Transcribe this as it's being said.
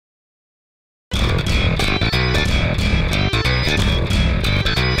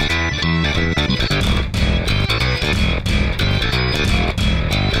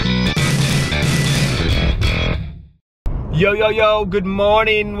Yo, yo, yo, good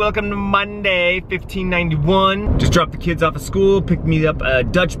morning. Welcome to Monday, 1591. Just dropped the kids off of school, picked me up a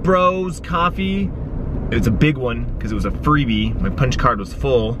Dutch Bros coffee. It was a big one because it was a freebie. My punch card was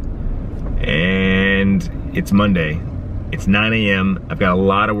full. And it's Monday. It's 9 a.m. I've got a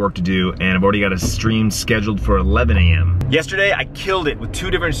lot of work to do and I've already got a stream scheduled for 11 a.m. Yesterday, I killed it with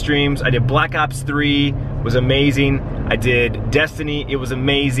 2 different streams. I did Black Ops 3, was amazing. I did Destiny, it was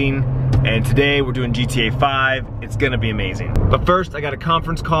amazing. And today we're doing GTA 5. It's gonna be amazing. But first, I got a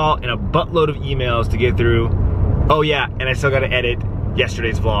conference call and a buttload of emails to get through. Oh yeah, and I still gotta edit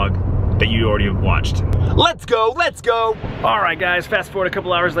yesterday's vlog that you already watched. Let's go, let's go! All right guys, fast forward a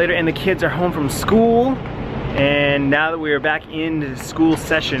couple hours later and the kids are home from school. And now that we are back into school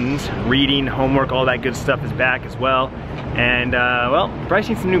sessions, reading, homework, all that good stuff is back as well. And well, Bryce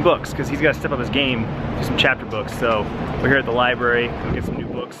needs some new books because he's got to step up his game, do some chapter books. So we're here at the library, we'll get some new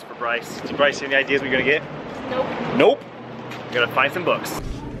books for Bryce. Do Bryce, any ideas what you're gonna get? Nope. Nope. We gotta find some books.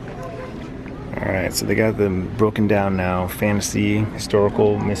 All right, so they got them broken down now. Fantasy,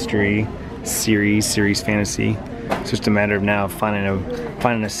 historical, mystery, series fantasy. It's just a matter of now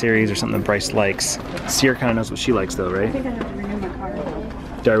finding a series or something that Bryce likes. Sierra kind of knows what she likes though, right? I think I have to renew my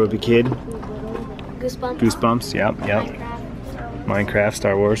card. Diary of a Kid. Goosebumps. Goosebumps, yep. Minecraft,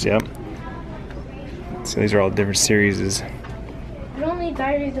 Star Wars, yep. So these are all different series. I don't need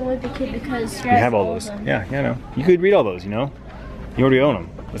Diary of the Wimpy Kid because You have all those. Yeah, I know. You could read all those, you know? You already own them.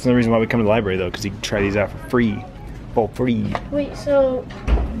 That's another reason why we come to the library though, because you can try these out for free. For free. Wait, so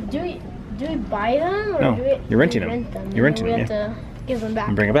do we buy them or No, do we you're renting them. rent them? You're renting them, We have to give them back.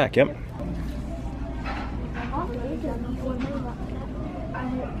 And bring it back, yep.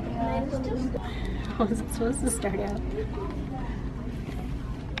 How was it supposed to start out?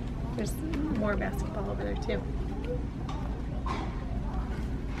 There's more basketball over there too.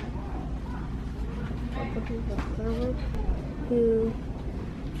 Who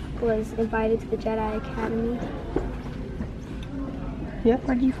was invited to the Jedi Academy. Yep,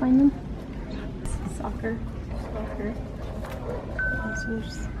 where do you find them? Soccer.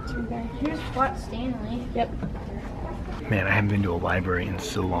 There's 2 there. Here's Flat Stanley. Yep. Man, I haven't been to a library in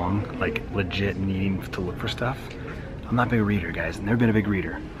so long, like legit needing to look for stuff. I'm not a big reader, guys. Never been a big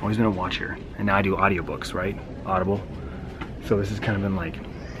reader. Always been a watcher. And now I do audiobooks, right? Audible. So this has kind of been like,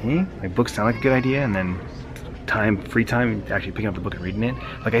 hey, like books sound like a good idea, and then free time, actually picking up the book and reading it.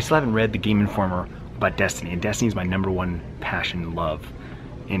 Like I still haven't read the Game Informer about Destiny, and Destiny is my #1 passion and love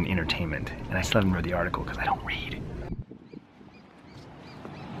in entertainment. And I still haven't read the article because I don't read.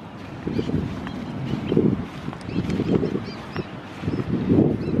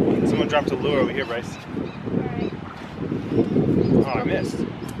 Someone dropped a lure over here, Bryce. Alright. Oh, I missed.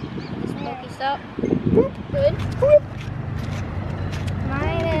 Smoky stuff. Good.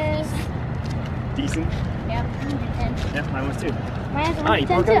 Mine is Decent. Yep. 10. Yeah, mine was too. Mine is Ah, you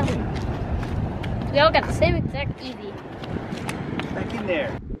 10 broke out too. again. We all got the same exact Eevee. Back in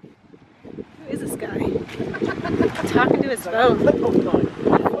there. Who is this guy? Talking to his phone.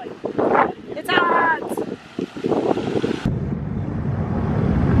 It's ads!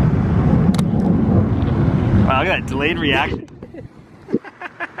 Wow, look at that delayed reaction.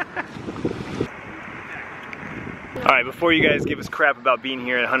 Alright, before you guys give us crap about being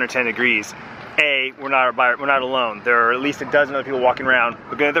here at 110 degrees, A, we're not alone. There are at least a dozen other people walking around,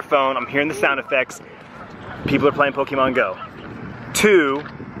 looking at their phone. I'm hearing the sound effects. People are playing Pokemon Go. 2,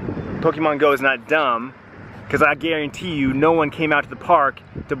 Pokemon Go is not dumb, because I guarantee you no one came out to the park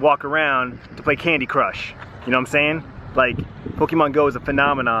to walk around to play Candy Crush. You know what I'm saying? Like, Pokemon Go is a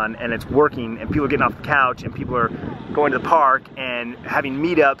phenomenon and it's working and people are getting off the couch and people are going to the park and having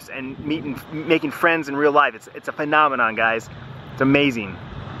meetups and making friends in real life. It's a phenomenon, guys. It's amazing.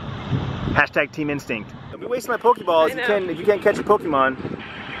 Hashtag Team Instinct. Don't be wasting my Pokeballs if you can't catch a Pokemon.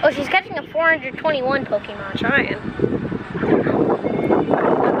 Oh, she's catching a 421 Pokemon. Trying.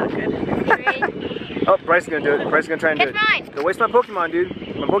 Not good. Oh, Bryce is gonna do it. Bryce is gonna try and do it. Catch mine. Don't waste my Pokemon, dude.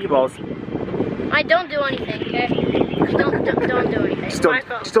 My Pokeballs. I don't do anything, okay? Don't do anything.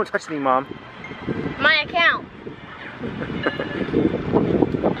 Just don't touch me, Mom. My account.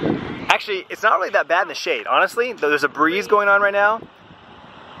 Actually, it's not really that bad in the shade. Honestly, there's a breeze going on right now.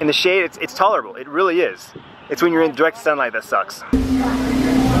 In the shade, it's tolerable. It really is. It's when you're in direct sunlight that sucks.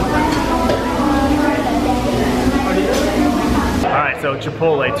 All right, so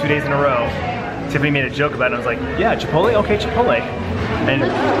Chipotle, 2 days in a row. Tiffany made a joke about it. I was like, yeah, Chipotle? Okay, Chipotle. And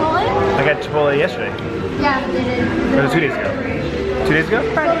I got Chipotle yesterday. Yeah, they did. Or was it 2 days ago? 2 days ago?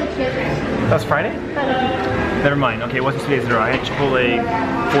 Friday. That was Friday? Never mind. Okay, it wasn't 2 days in a row. I had Chipotle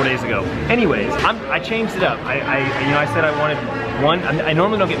 4 days ago. Anyways, I changed it up. I said I wanted one, I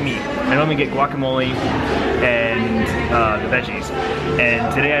normally don't get meat. I normally get guacamole and the veggies.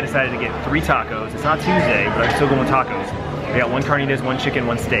 And today I decided to get 3 tacos. It's not Tuesday, but I'm still going with tacos. I got 1 carnitas, 1 chicken,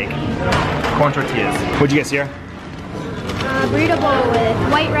 1 steak. Corn tortillas. What'd you get, Sierra? Burrito bowl with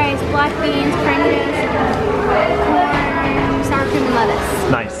white rice, black beans, carnitas, corn, sour cream, and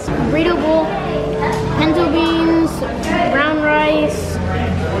lettuce. Nice. Burrito bowl, pinto beans, brown rice,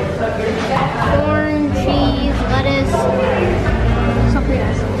 corn, cheese, lettuce,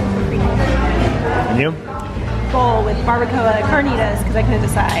 sofritas. And you? Bowl with barbacoa carnitas because I couldn't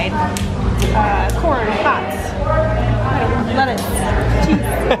decide. Corn, pots, lettuce, cheese.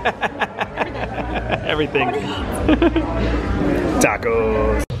 Everything.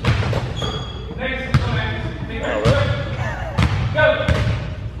 Tacos. Go!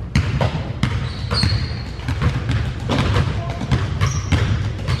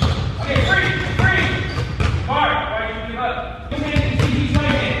 Okay, free! Hard, why you give up? He's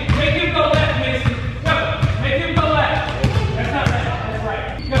right. Make him go left, Mason. Go! Make him go left. That's not right, that's right.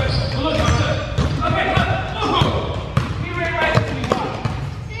 Go, look. Okay, go! He ran right to me.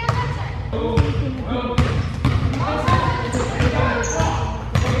 Stay on that side.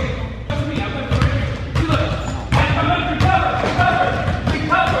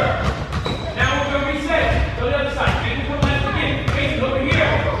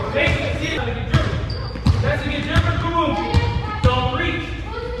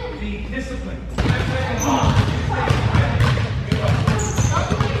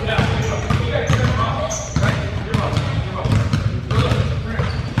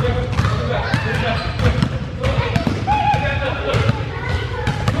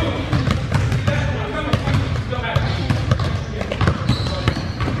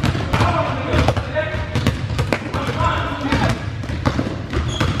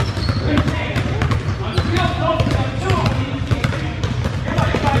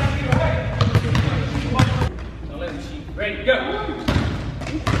 Ready, go!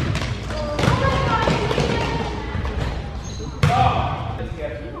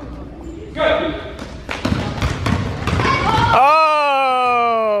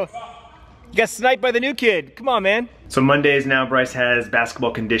 Oh! You got sniped by the new kid. Come on, man. So Mondays now, Bryce has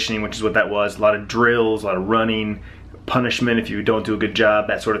basketball conditioning, which is what that was. A lot of drills, a lot of running, punishment if you don't do a good job,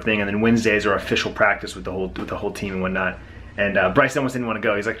 that sort of thing. And then Wednesdays are official practice with the whole team and whatnot. And Bryce almost didn't want to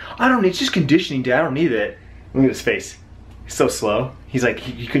go. He's like, I don't need, it's just conditioning, Dad. I don't need it. Look at his face. He's so slow. He's like,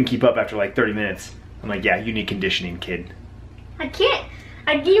 he couldn't keep up after like 30 minutes. I'm like, yeah, you need conditioning, kid. I can't.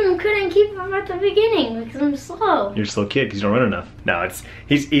 I even couldn't keep up at the beginning because I'm slow. You're a slow kid because you don't run enough. No,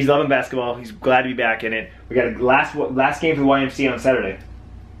 he's loving basketball. He's glad to be back in it. We got a last game for the YMCA on Saturday.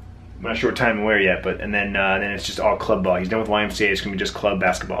 I'm not sure what time and where yet, but and then it's just all club ball. He's done with YMCA. It's gonna be just club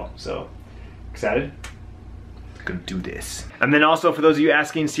basketball. So excited. Gonna do this. And then also for those of you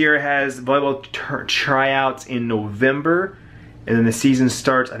asking, Sierra has volleyball tryouts in November, and then the season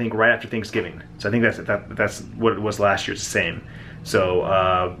starts I think right after Thanksgiving. So I think that's what it was last year. It's the same.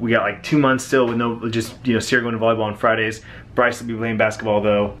 So we got like 2 months still with no, just, you know, Sierra going to volleyball on Fridays. Bryce will be playing basketball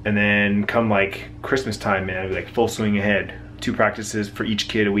though, and then come like Christmas time, man, it'll be like full swing ahead. 2 practices for each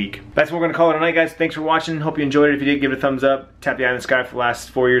kid a week. That's what we're gonna call it tonight, guys. Thanks for watching. Hope you enjoyed it. If you did, give it a thumbs up. Tap the eye in the sky for the last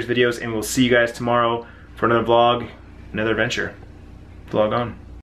 4 years videos, and we'll see you guys tomorrow for another vlog, another adventure. Vlog on.